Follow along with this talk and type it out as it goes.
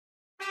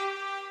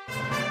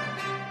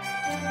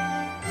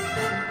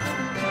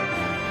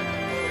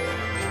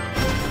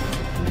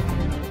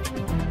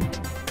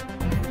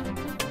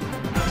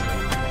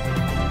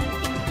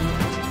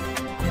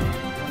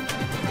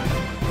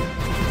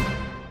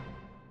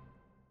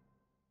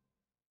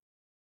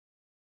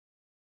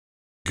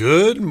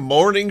Good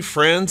morning,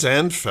 friends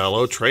and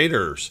fellow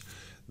traders.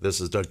 This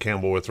is Doug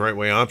Campbell with Right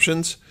Way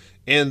Options,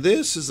 and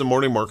this is the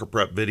morning market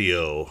prep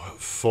video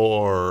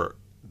for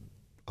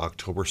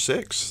October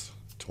 6th,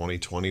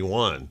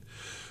 2021.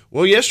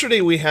 Well, yesterday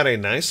we had a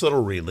nice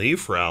little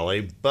relief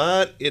rally,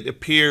 but it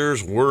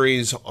appears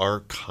worries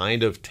are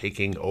kind of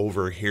taking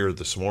over here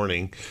this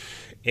morning.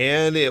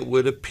 And it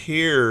would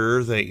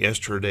appear that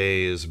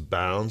yesterday's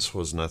bounce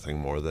was nothing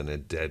more than a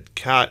dead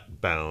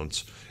cat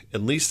bounce,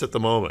 at least at the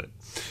moment.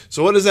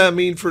 So what does that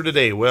mean for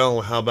today?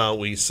 Well, how about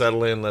we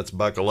settle in, let's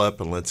buckle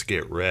up, and let's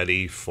get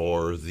ready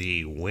for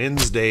the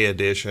Wednesday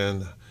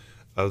edition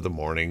of the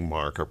morning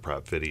market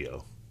prep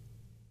video.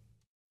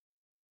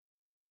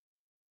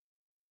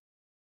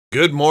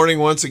 Good morning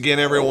once again,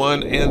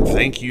 everyone, and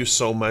thank you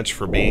so much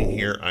for being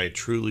here. I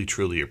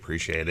truly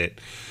appreciate it.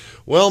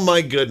 Well,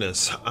 my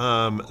goodness,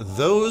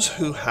 those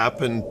who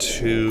happened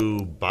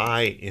to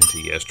buy into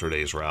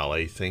yesterday's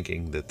rally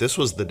thinking that this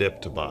was the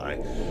dip to buy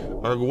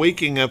are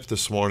waking up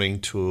this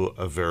morning to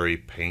a very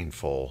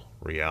painful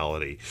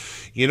reality.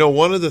 You know,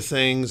 one of the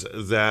things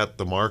that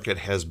the market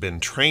has been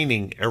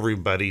training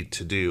everybody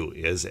to do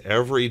is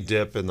every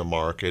dip in the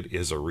market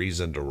is a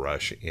reason to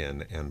rush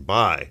in and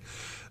buy.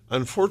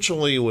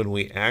 Unfortunately, when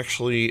we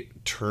actually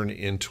turn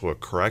into a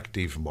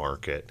corrective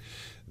market,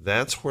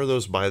 that's where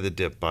those buy the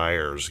dip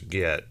buyers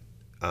get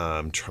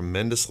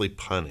tremendously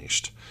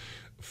punished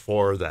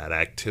for that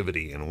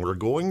activity. And we're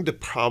going to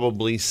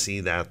probably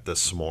see that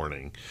this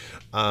morning.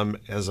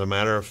 As a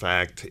matter of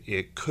fact,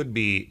 it could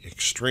be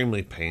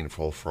extremely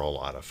painful for a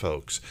lot of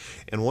folks.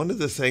 And one of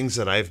the things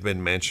that I've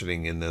been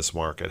mentioning in this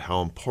market,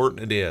 how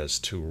important it is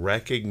to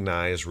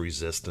recognize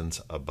resistance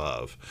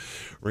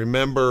above.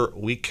 Remember,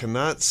 we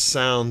cannot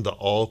sound the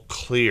all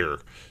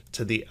clear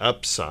to the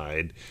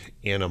upside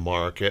in a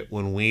market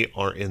when we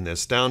are in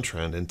this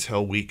downtrend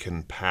until we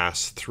can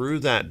pass through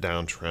that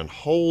downtrend,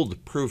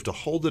 prove to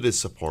hold it as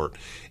support,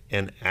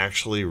 and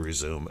actually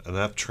resume an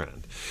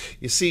uptrend.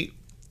 You see,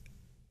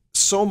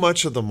 so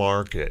much of the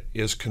market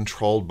is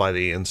controlled by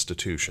the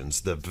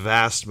institutions. The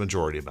vast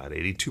majority, about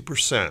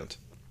 82%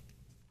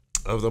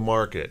 of the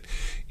market,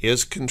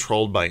 is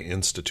controlled by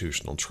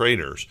institutional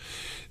traders.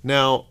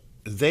 Now,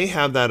 they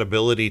have that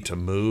ability to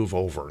move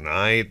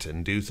overnight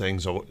and do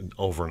things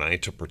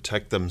overnight to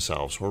protect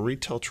themselves, where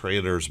retail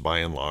traders, by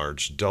and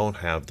large, don't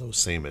have those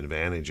same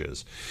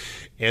advantages.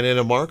 And in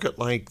a market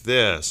like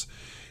this,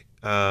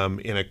 in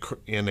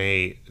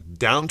a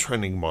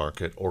downtrending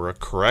market or a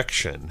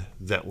correction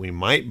that we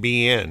might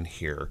be in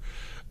here,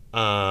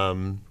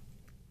 can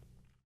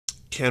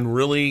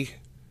really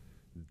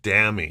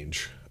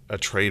damage a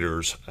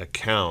trader's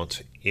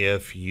account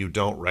if you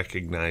don't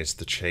recognize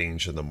the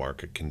change in the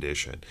market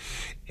condition.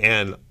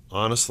 And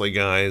honestly,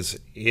 guys,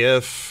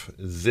 if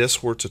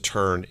this were to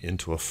turn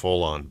into a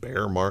full-on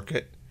bear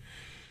market,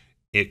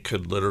 it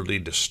could literally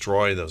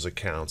destroy those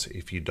accounts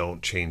if you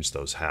don't change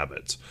those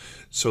habits.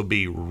 So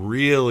be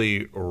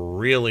really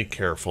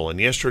careful. And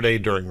yesterday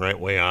during Right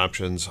Way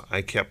Options,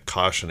 I kept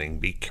cautioning,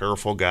 be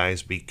careful,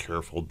 guys, be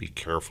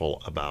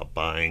careful about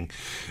buying.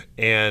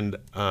 And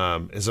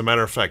as a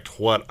matter of fact,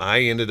 what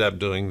I ended up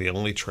doing, the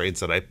only trades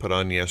that I put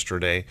on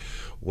yesterday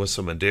was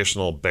some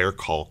additional bear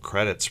call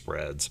credit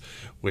spreads,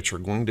 which are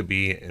going to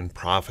be in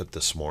profit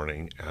this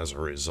morning as a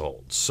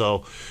result.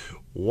 So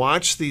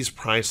watch these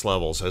price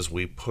levels as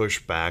we push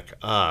back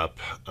up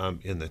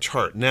in the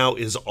chart. Now,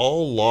 is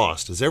all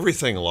lost? Is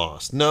everything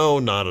lost? No,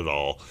 not at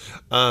all.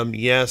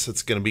 Yes,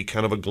 it's going to be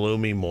kind of a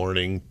gloomy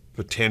morning,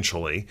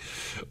 potentially,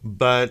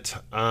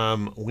 but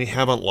we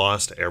haven't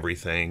lost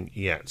everything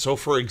yet. So,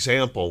 for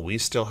example, we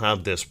still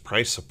have this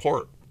price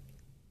support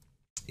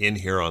in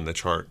here on the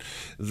chart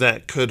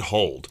that could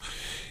hold.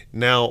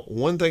 Now,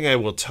 one thing I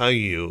will tell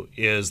you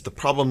is the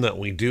problem that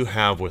we do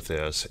have with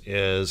this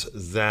is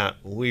that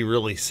we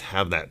really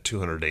have that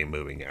 200-day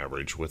moving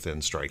average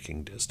within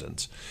striking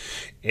distance.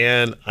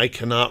 And I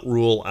cannot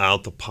rule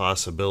out the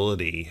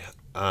possibility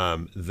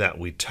that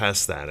we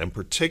test that, and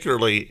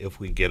particularly if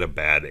we get a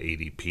bad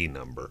ADP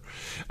number.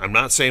 I'm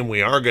not saying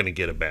we are going to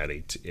get a bad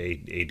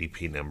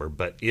ADP number,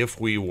 but if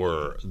we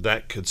were,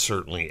 that could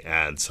certainly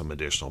add some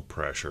additional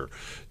pressure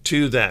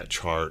to that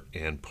chart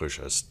and push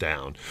us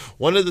down.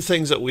 One of the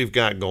things that we've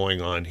got going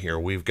on here,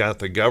 we've got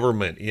the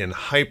government in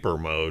hyper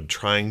mode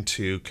trying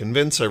to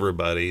convince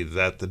everybody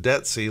that the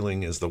debt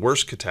ceiling is the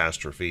worst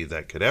catastrophe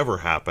that could ever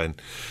happen,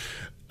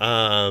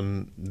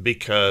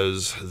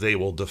 because they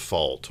will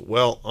default.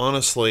 Well,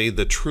 honestly,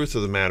 the truth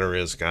of the matter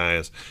is,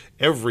 guys,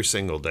 every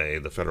single day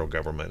the federal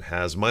government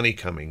has money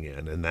coming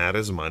in, and that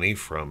is money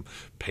from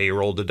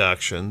payroll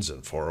deductions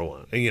and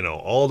 401, you know,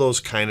 all those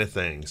kind of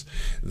things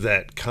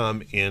that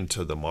come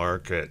into the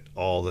market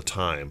all the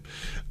time,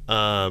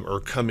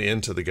 or come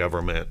into the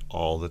government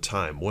all the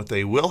time. What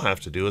they will have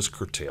to do is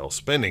curtail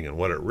spending, and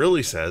what it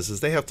really says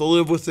is they have to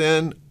live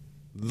within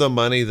the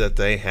money that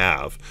they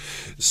have.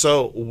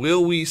 So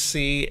will we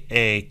see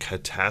a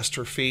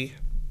catastrophe?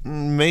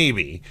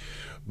 Maybe,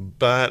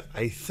 But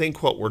I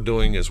think what we're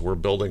doing is we're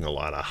building a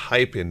lot of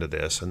hype into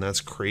this, and that's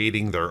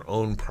creating their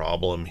own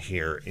problem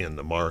here in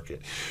the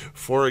market.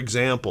 For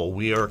example,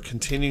 we are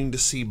continuing to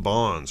see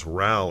bonds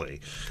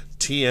rally.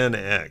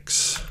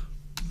 TNX,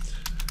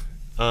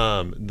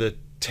 the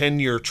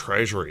 10-year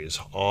treasuries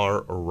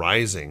are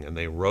rising, and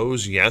they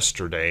rose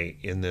yesterday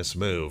in this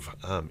move,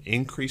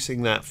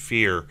 increasing that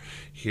fear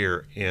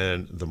here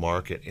in the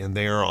market, and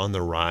they are on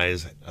the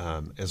rise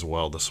as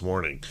well this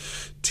morning.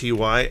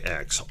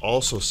 TYX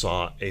also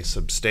saw a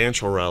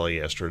substantial rally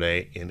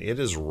yesterday, and it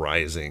is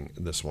rising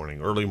this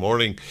morning. Early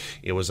morning,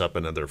 it was up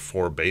another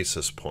 4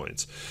 basis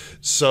points.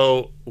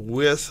 So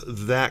with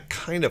that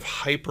kind of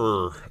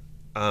hyper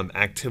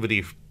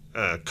activity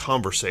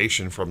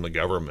conversation from the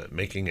government,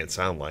 making it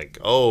sound like,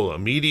 oh, a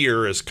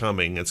meteor is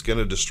coming, it's going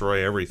to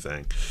destroy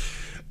everything.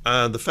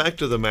 The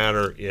fact of the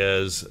matter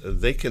is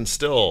they can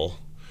still,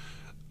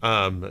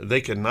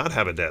 they can not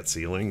have a debt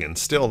ceiling and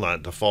still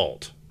not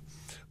default.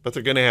 But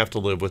they're going to have to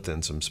live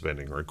within some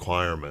spending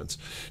requirements.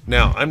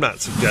 Now, I'm not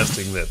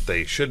suggesting that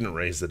they shouldn't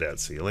raise the debt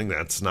ceiling.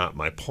 That's not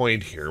my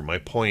point here. My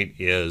point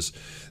is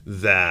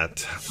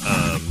that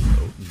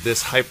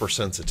this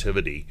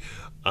hypersensitivity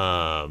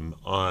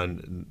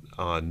on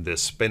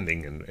this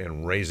spending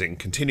and raising,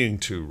 continuing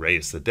to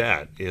raise the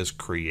debt, is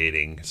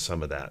creating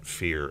some of that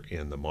fear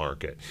in the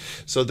market.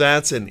 So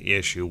that's an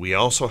issue. We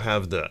also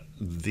have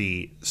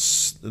the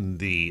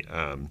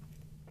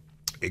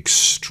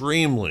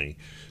extremely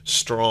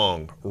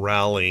strong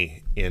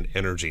rally in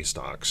energy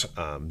stocks.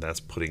 That's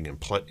putting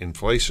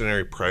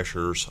inflationary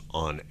pressures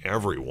on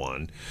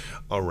everyone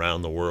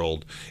around the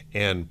world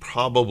and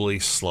probably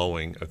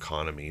slowing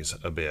economies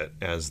a bit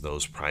as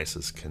those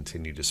prices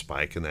continue to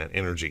spike, and that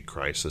energy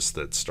crisis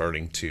that's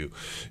starting to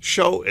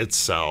show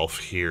itself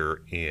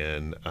here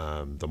in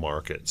the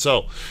market.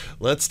 So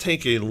let's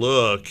take a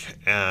look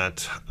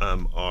at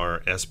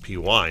our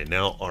SPY.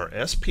 Now, our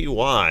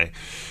SPY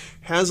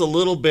has a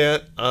little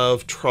bit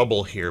of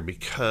trouble here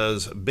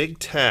because big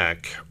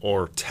tech,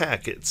 or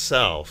tech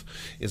itself,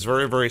 is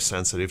very, very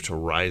sensitive to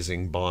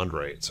rising bond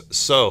rates.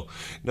 So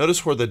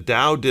notice where the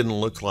Dow didn't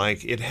look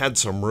like it had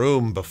some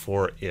room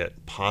before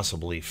it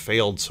possibly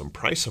failed some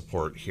price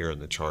support here in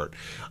the chart.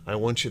 I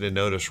want you to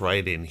notice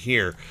right in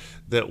here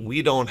that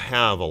we don't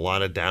have a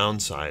lot of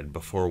downside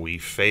before we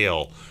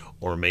fail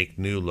or make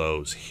new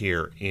lows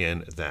here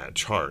in that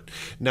chart.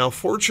 Now,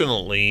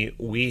 fortunately,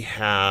 we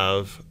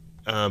have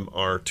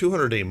our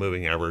 200-day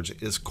moving average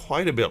is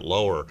quite a bit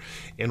lower,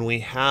 and we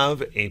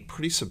have a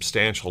pretty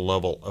substantial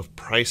level of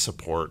price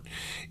support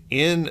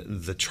in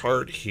the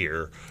chart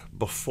here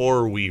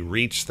before we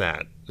reach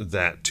that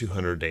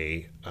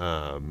 200-day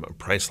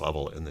price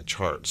level in the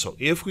chart. So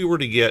if we were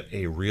to get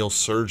a real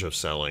surge of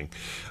selling,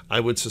 I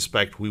would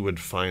suspect we would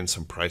find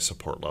some price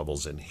support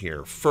levels in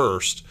here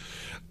first.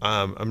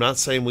 I'm not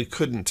saying we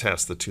couldn't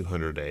test the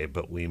 200-day,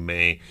 but we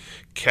may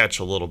catch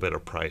a little bit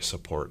of price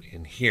support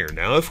in here.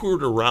 Now, if we were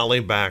to rally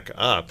back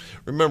up,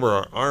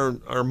 remember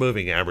our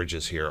moving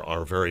averages here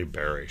are very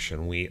bearish,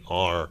 and we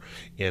are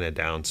in a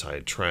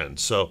downside trend.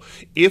 So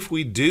if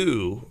we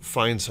do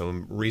find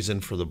some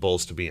reason for the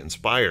bulls to be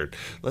inspired,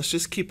 let's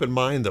just keep in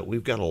mind that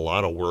we've got a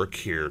lot of work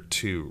here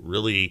to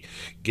really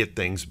get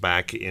things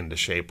back into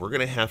shape. We're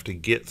going to have to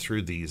get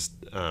through these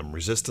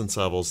resistance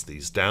levels,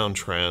 these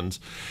downtrends,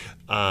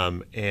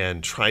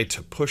 and try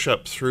to push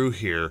up through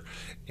here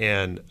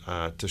and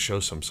to show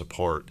some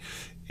support.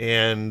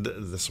 And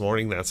this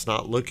morning, that's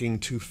not looking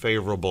too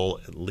favorable,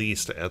 at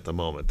least at the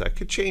moment. That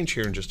could change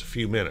here in just a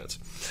few minutes.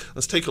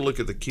 Let's take a look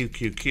at the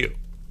QQQ.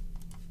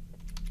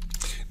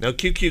 Now,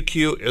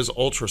 QQQ is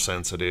ultra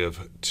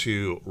sensitive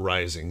to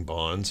rising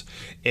bonds,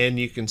 and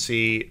you can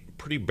see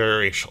pretty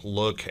bearish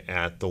look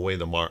at the way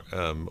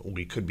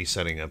we could be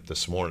setting up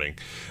this morning.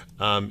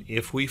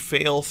 If we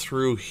fail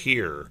through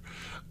here,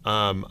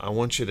 I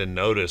want you to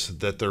notice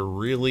that there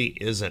really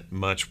isn't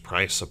much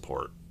price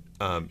support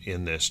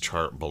in this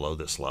chart below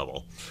this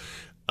level.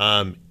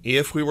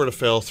 If we were to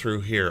fail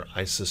through here,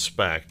 I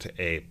suspect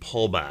a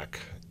pullback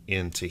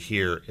into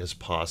here is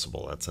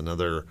possible. That's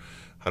another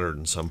 100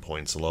 and some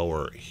points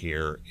lower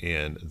here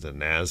in the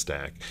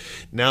NASDAQ.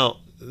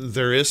 Now,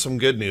 there is some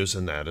good news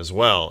in that as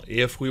well.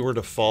 If we were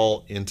to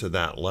fall into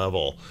that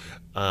level,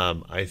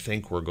 I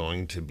think we're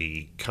going to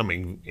be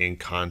coming in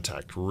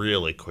contact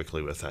really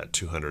quickly with that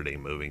 200-day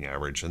moving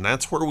average, and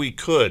that's where we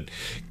could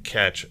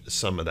catch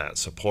some of that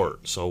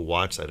support. So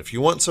watch that. If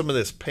you want some of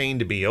this pain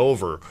to be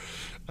over,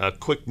 a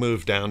quick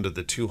move down to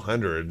the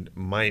 200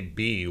 might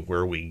be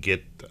where we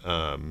get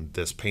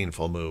this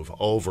painful move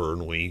over,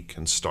 and we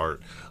can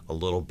start a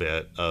little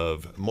bit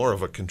of more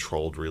of a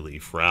controlled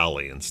relief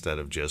rally instead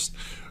of just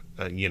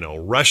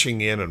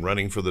rushing in and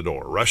running for the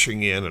door,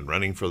 rushing in and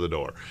running for the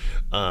door.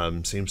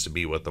 Seems to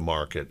be what the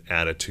market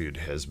attitude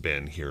has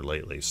been here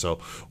lately. So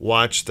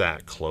watch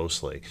that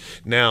closely.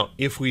 Now,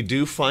 if we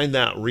do find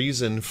that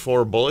reason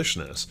for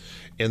bullishness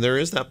And there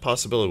is that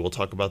possibility. We'll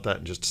talk about that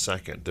in just a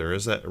second. There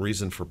is that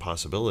reason for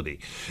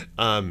possibility.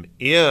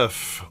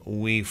 If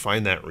we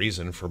find that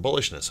reason for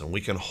bullishness and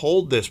we can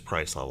hold this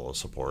price level of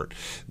support,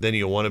 then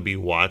you'll want to be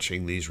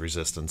watching these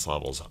resistance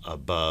levels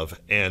above,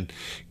 and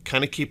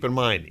kind of keep in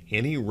mind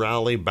any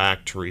rally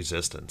back to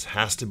resistance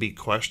has to be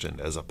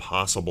questioned as a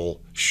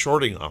possible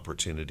shorting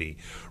opportunity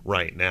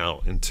right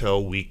now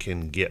until we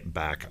can get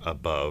back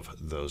above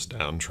those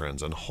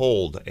downtrends and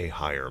hold a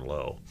higher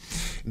low.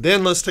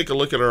 Then let's take a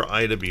look at our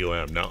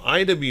IWM. Now,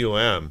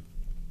 IWM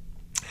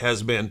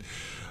has been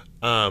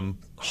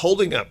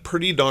holding up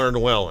pretty darn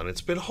well, and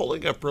it's been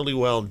holding up really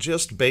well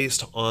just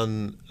based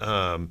on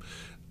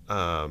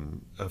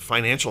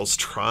financials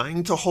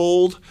trying to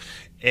hold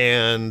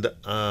and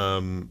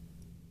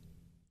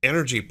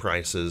energy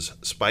prices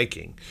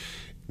spiking.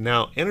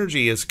 Now,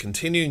 energy is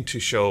continuing to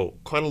show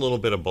quite a little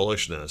bit of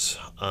bullishness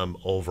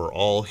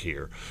overall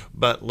here,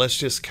 but let's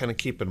just kind of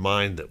keep in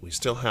mind that we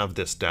still have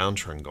this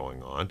downtrend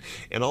going on,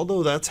 and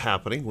although that's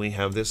happening, we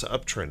have this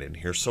uptrend in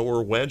here, so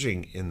we're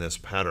wedging in this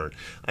pattern.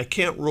 I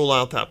can't rule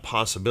out that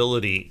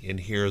possibility in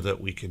here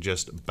that we could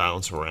just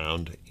bounce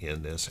around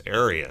in this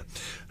area.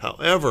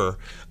 However,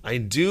 I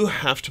do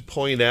have to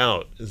point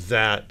out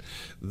that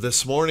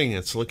this morning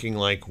it's looking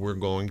like we're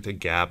going to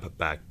gap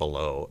back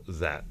below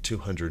that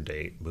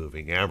 200-day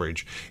moving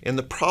average. And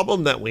the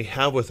problem that we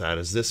have with that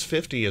is this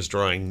 50 is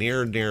drawing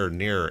near,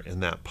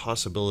 and that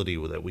possibility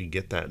that we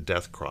get that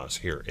death cross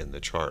here in the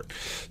chart.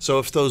 So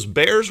if those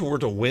bears were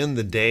to win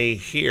the day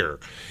here,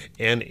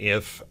 and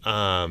if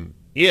I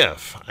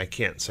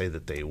can't say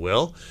that they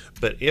will,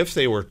 but if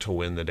they were to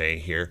win the day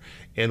here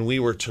and we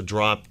were to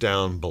drop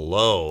down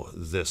below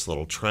this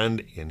little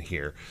trend in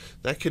here,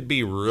 that could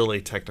be really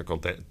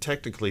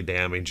technically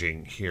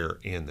damaging here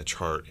in the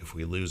chart if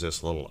we lose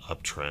this little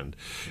uptrend.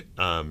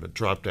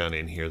 Drop down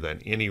in here,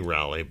 then any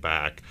rally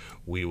back,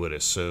 we would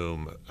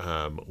assume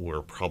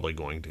we're probably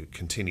going to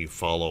continue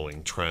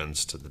following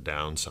trends to the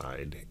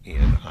downside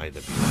in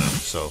IWM.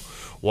 So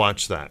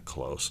watch that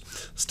close.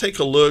 Let's take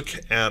a look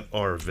at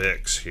our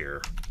VIX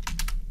here.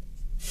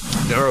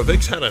 Now, our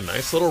VIX had a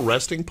nice little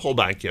resting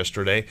pullback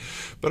yesterday,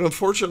 but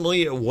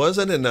unfortunately it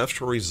wasn't enough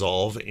to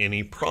resolve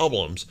any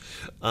problems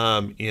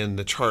in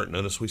the chart.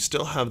 Notice we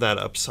still have that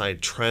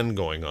upside trend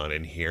going on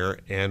in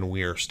here, and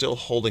we are still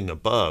holding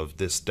above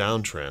this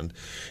downtrend,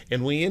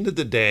 and we ended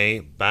the day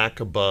back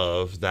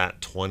above that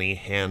 20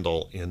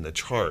 handle in the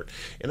chart.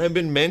 And I've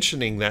been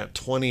mentioning that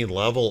 20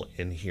 level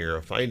in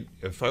here.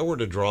 If I were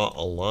to draw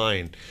a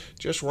line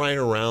just right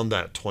around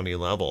that 20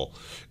 level,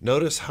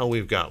 notice how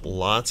we've got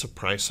lots of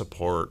price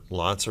support,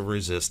 lots of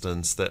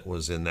resistance that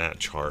was in that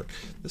chart.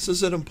 This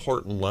is an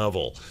important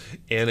level,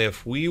 and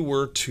if we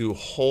were to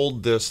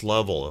hold this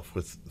level, if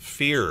with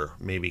fear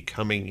maybe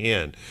coming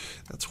in,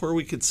 that's where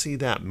we could see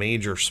that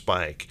major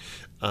spike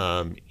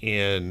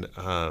in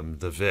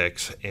the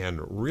VIX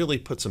and really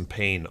put some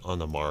pain on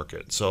the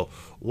market. So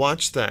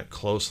watch that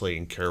closely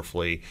and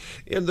carefully,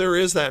 and there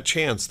is that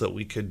chance that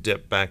we could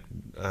dip back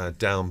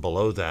down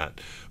below that,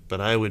 but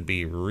I would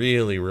be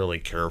really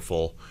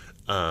careful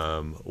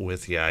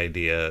with the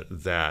idea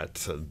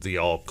that the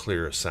all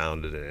clear is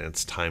sounded and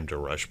it's time to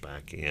rush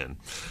back in.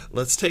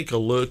 Let's take a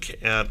look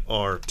at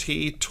our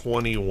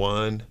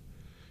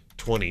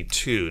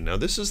T2122. Now,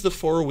 this is the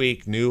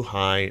 4-week new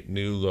high,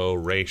 new low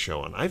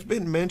ratio, and I've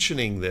been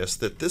mentioning this,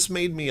 that this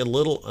made me a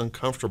little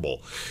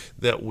uncomfortable,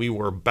 that we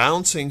were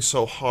bouncing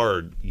so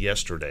hard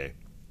yesterday,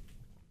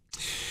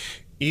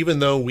 even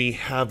though we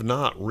have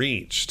not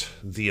reached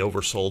the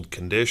oversold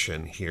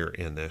condition here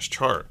in this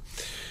chart.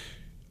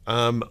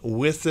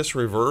 With this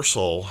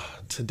reversal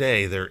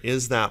today, there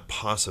is that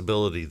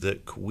possibility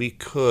that we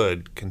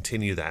could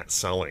continue that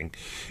selling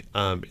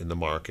in the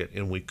market,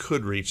 and we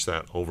could reach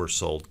that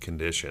oversold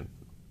condition.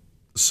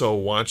 So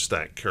watch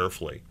that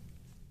carefully.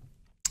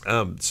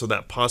 So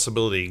that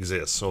possibility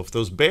exists. So if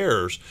those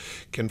bears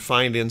can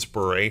find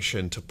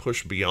inspiration to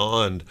push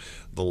beyond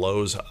the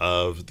lows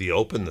of the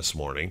open this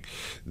morning,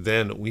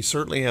 then we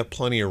certainly have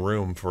plenty of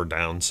room for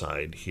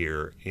downside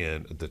here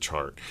in the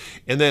chart.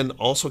 And then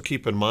also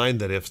keep in mind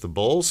that if the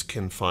bulls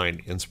can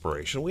find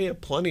inspiration, we have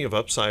plenty of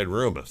upside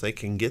room if they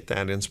can get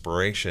that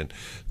inspiration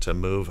to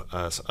move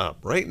us up.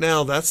 Right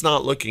now, that's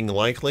not looking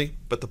likely,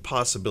 but the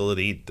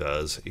possibility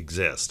does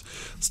exist.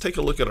 Let's take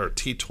a look at our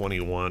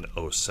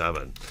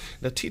T2107.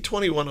 Now,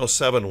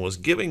 T2107 was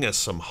giving us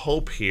some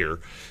hope here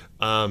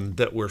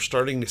that we're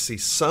starting to see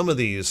some of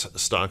these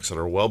stocks that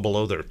are well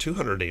below their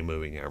 200-day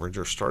moving average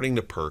are starting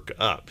to perk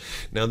up.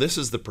 Now, this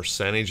is the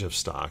percentage of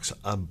stocks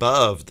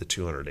above the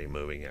 200-day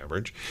moving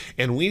average,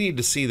 and we need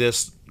to see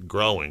this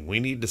growing. We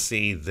need to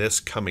see this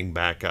coming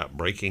back up,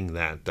 breaking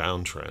that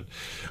downtrend.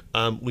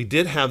 We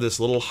did have this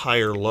little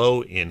higher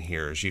low in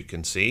here, as you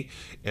can see,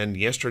 and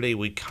yesterday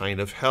we kind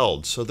of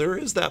held. So there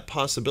is that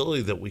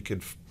possibility that we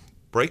could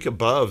break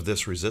above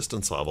this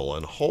resistance level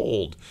and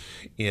hold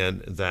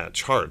in that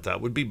chart.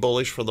 That would be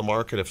bullish for the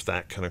market if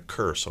that can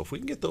occur. So if we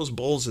can get those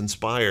bulls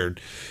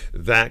inspired,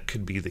 that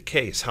could be the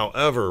case.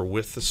 However,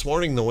 with this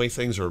morning, the way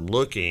things are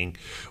looking,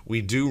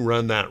 we do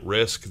run that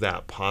risk,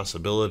 that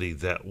possibility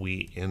that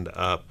we end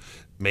up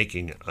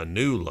making a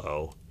new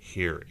low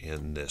here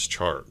in this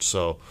chart.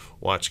 So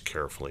watch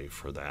carefully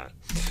for that.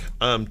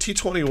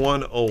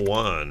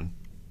 T2101.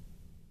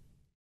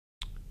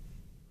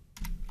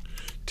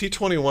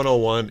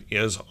 T2101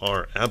 is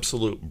our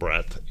absolute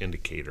breadth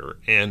indicator,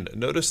 and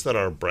notice that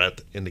our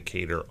breadth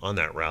indicator on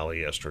that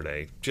rally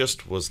yesterday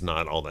just was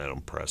not all that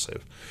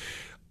impressive.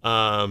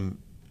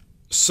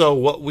 So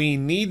what we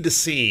need to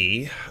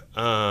see,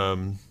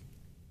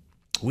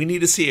 we need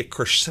to see a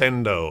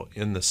crescendo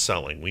in the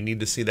selling. We need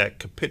to see that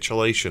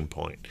capitulation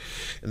point,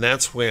 and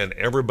that's when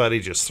everybody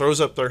just throws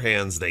up their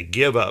hands. They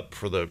give up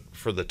for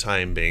the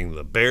time being.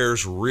 The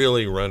bears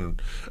really run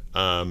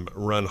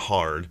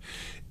hard.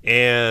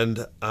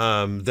 And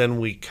then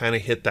we kind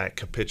of hit that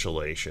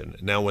capitulation.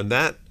 Now, when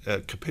that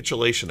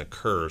capitulation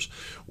occurs,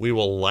 we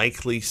will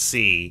likely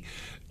see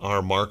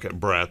our market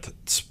breadth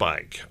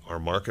spike. Our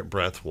market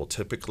breadth will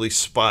typically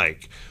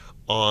spike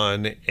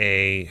on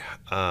a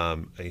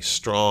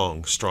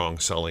strong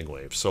selling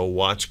wave. So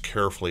watch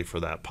carefully for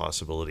that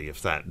possibility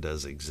if that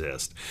does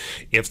exist.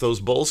 If those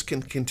bulls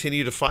can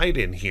continue to fight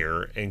in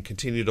here and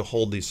continue to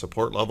hold these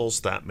support levels,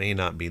 that may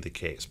not be the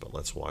case, but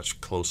let's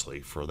watch closely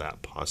for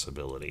that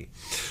possibility.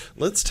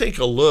 Let's take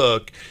a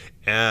look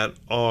at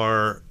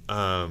our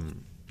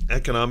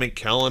economic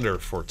calendar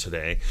for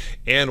today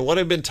and what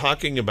I've been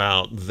talking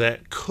about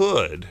that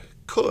could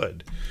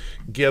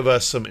give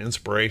us some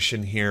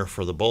inspiration here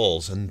for the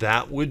bulls, and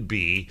that would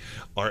be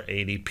our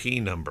ADP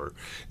number.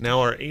 Now,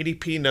 our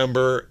ADP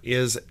number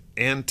is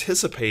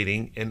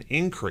anticipating an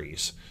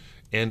increase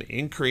in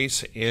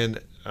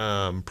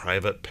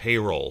private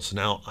payrolls.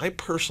 Now, I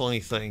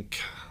personally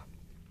think,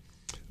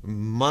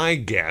 my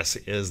guess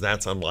is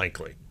that's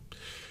unlikely.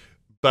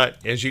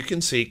 But as you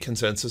can see,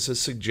 consensus is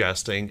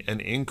suggesting an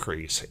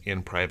increase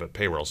in private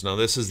payrolls. Now,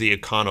 this is the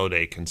Econo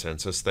Day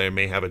consensus. They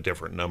may have a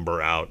different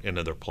number out in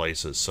other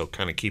places, so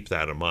kind of keep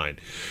that in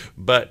mind.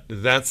 But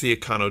that's the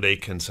Econo Day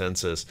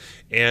consensus.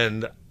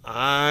 And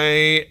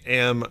I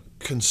am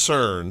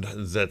concerned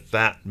that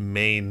that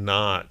may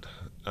not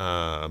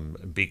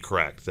be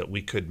correct, that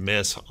we could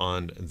miss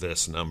on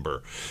this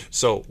number.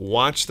 So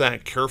watch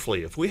that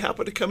carefully. If we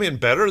happen to come in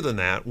better than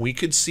that, we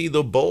could see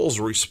the bulls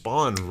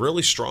respond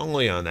really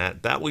strongly on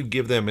that. That would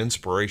give them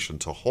inspiration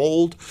to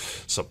hold,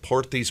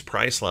 support these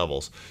price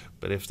levels.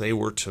 But if they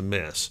were to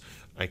miss,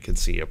 I could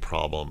see a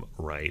problem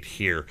right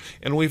here.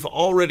 And we've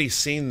already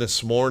seen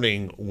this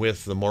morning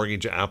with the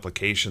mortgage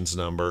applications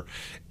number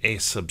a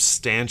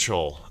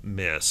substantial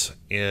miss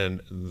in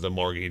the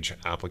mortgage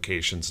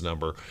applications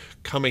number,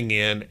 coming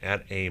in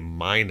at a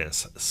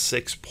minus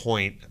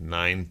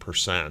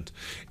 6.9%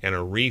 and a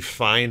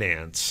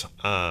refinance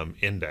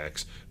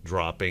index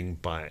dropping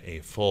by a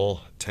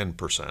full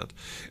 10%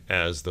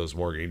 as those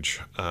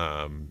mortgage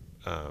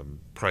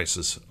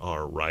prices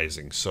are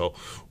rising. So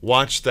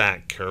watch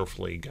that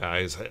carefully,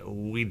 guys.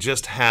 We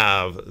just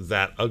have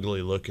that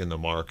ugly look in the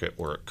market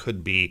where it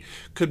could be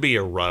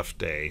a rough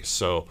day.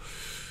 So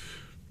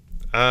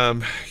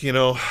you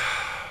know,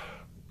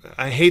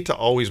 I hate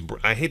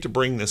to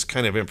bring this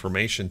kind of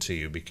information to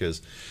you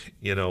because,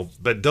 you know,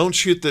 but don't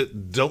shoot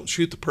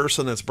the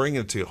person that's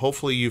bringing it to you.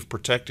 Hopefully you've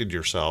protected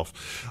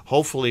yourself.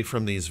 Hopefully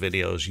from these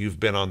videos you've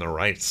been on the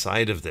right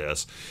side of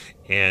this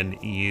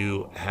and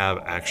you have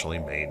actually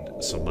made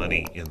some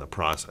money in the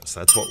process.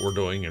 That's what we're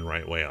doing in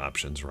Right Way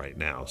Options right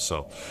now.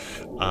 So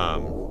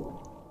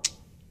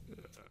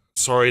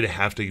sorry to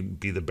have to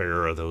be the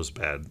bearer of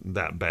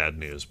that bad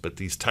news, but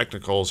these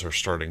technicals are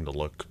starting to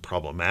look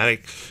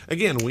problematic.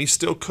 Again, we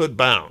still could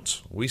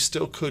bounce. We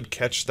still could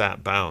catch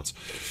that bounce,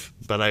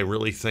 but I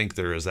really think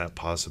there is that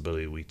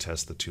possibility we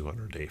test the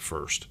 200-day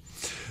first.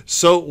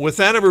 So with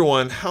that,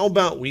 everyone, how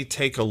about we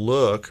take a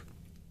look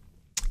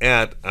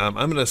at, I'm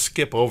going to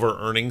skip over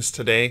earnings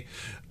today.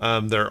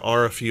 There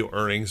are a few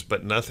earnings,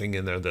 but nothing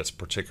in there that's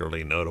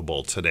particularly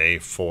notable today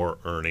for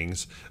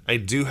earnings. I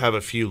do have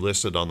a few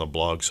listed on the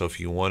blog, so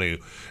if you want to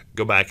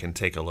go back and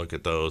take a look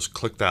at those,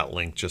 click that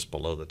link just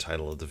below the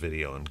title of the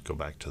video and go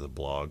back to the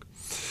blog.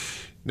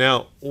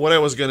 Now, what I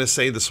was going to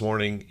say this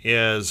morning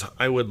is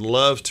I would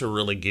love to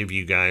really give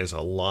you guys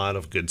a lot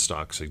of good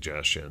stock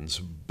suggestions,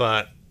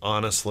 but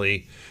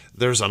honestly,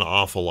 there's an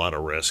awful lot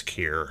of risk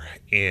here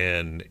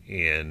in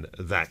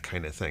that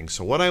kind of thing.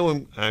 So what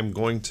I'm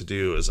going to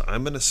do is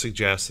I'm going to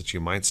suggest that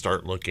you might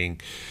start looking,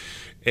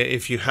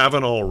 if you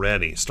haven't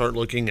already, start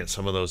looking at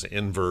some of those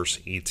inverse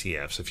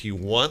ETFs. If you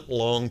want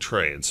long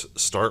trades,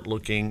 start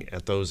looking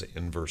at those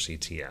inverse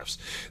ETFs.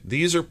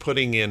 These are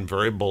putting in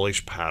very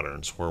bullish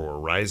patterns where we're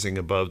rising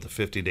above the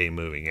 50-day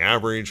moving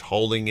average,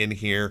 holding in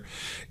here.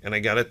 And I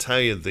got to tell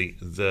you,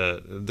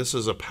 this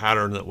is a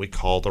pattern that we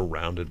call the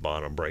rounded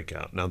bottom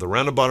breakout. Now, the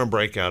rounded bottom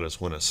breakout is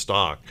when a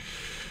stock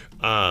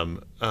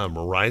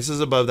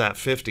rises above that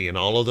 50 and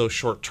all of those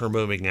short-term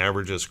moving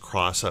averages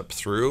cross up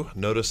through.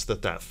 Notice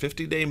that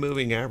 50-day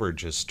moving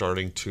average is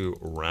starting to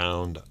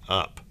round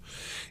up,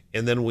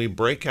 and then we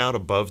break out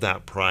above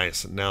that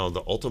price. Now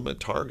the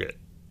ultimate target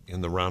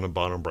in the round and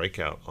bottom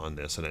breakout on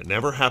this, and it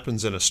never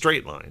happens in a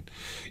straight line,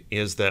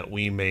 is that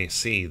we may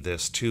see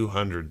this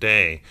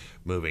 200-day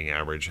moving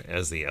average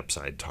as the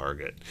upside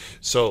target.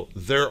 So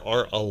there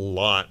are a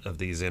lot of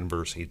these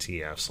inverse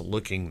ETFs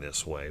looking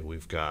this way.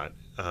 We've got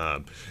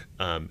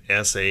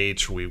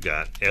SH, we've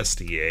got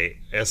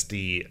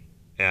SDS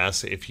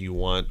if you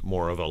want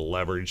more of a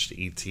leveraged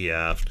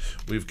ETF.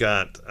 We've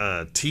got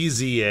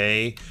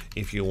TZA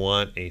if you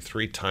want a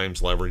 3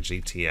 times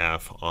leveraged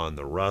ETF on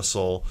the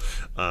Russell.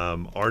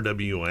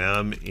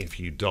 RWM if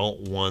you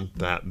don't want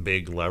that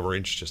big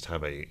leverage, just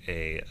have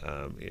a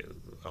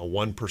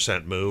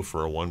 1% move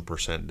for a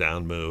 1%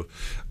 down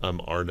move.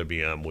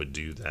 RWM would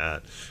do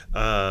that.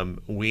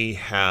 We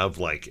have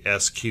like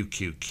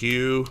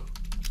SQQQ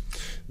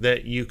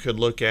that you could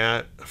look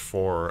at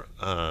for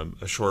a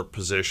short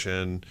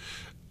position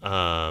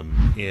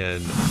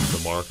in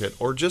the market,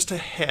 or just a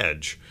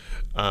hedge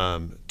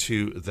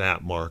to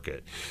that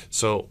market.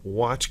 So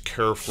watch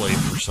carefully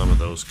for some of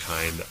those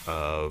kind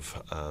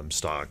of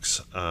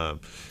stocks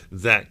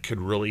that could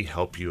really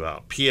help you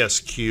out.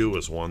 PSQ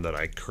is one that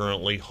I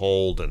currently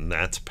hold, and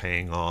that's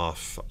paying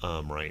off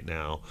right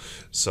now.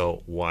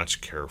 So watch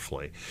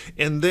carefully.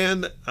 And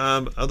then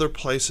other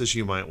places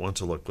you might want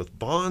to look, with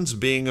bonds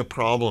being a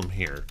problem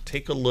here.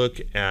 Take a look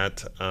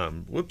at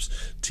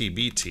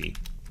TBT.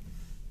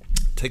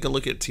 Take a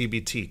look at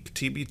TBT.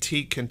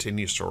 TBT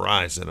continues to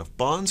rise, and if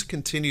bonds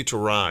continue to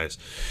rise,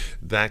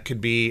 that could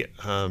be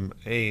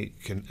a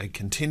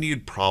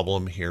continued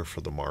problem here for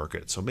the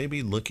market. So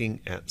maybe looking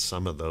at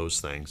some of those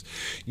things.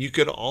 You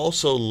could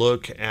also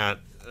look at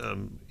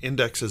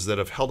indexes that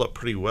have held up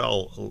pretty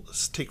well.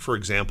 Let's take, for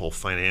example,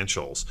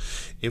 financials.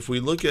 If we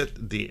look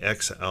at the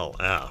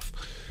XLF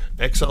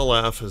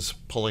is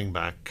pulling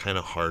back kind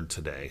of hard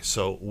today.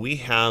 So we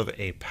have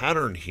a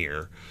pattern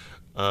here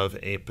of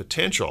a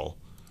potential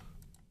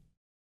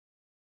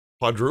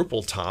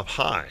quadruple top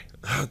high.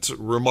 It's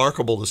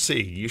remarkable to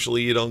see.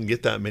 Usually you don't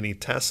get that many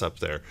tests up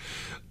there.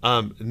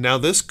 Now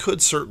this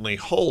could certainly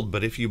hold,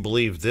 but if you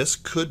believe this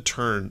could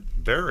turn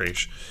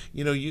bearish,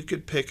 you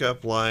could pick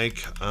up like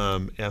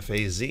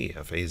FAZ.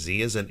 FAZ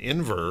is an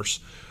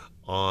inverse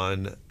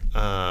on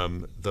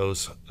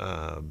those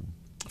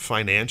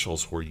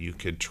financials, where you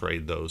could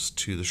trade those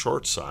to the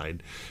short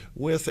side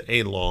with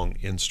a long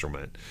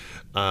instrument.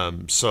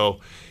 So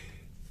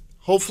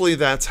hopefully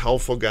that's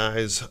helpful,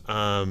 guys.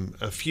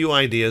 A few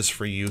ideas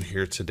for you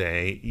here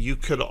today. You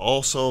could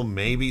also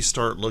maybe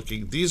start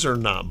looking, these are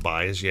not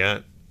buys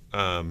yet,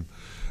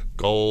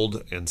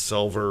 gold and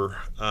silver.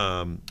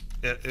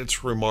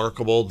 It's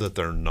remarkable that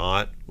they're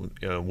not,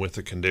 with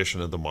the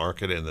condition of the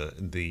market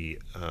and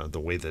the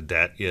way the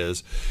debt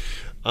is.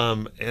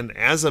 And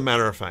as a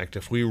matter of fact,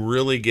 if we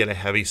really get a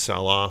heavy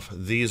sell-off,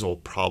 these will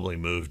probably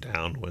move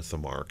down with the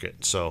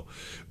market. So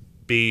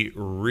be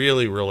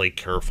really, really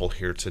careful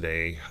here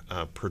today.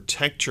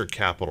 Protect your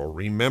capital.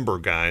 Remember,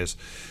 guys,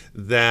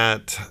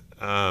 that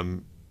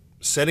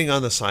sitting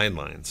on the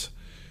sidelines,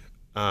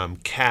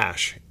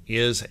 cash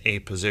is a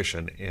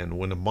position. And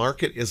when a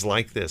market is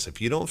like this,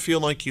 if you don't feel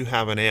like you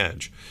have an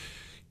edge,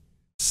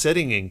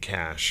 sitting in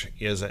cash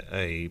is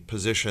a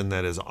position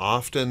that is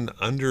often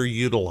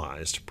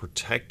underutilized.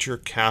 Protect your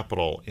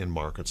capital in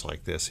markets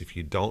like this if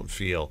you don't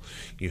feel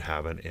you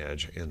have an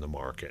edge in the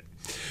market.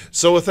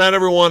 So with that,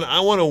 everyone,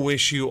 I want to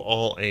wish you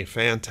all a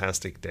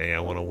fantastic day. I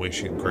want to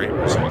wish you great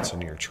results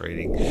in your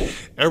trading.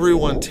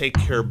 Everyone, take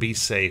care, be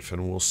safe,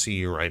 and we'll see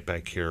you right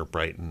back here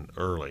bright and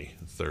early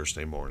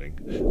Thursday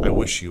morning. I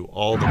wish you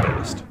all the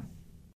best.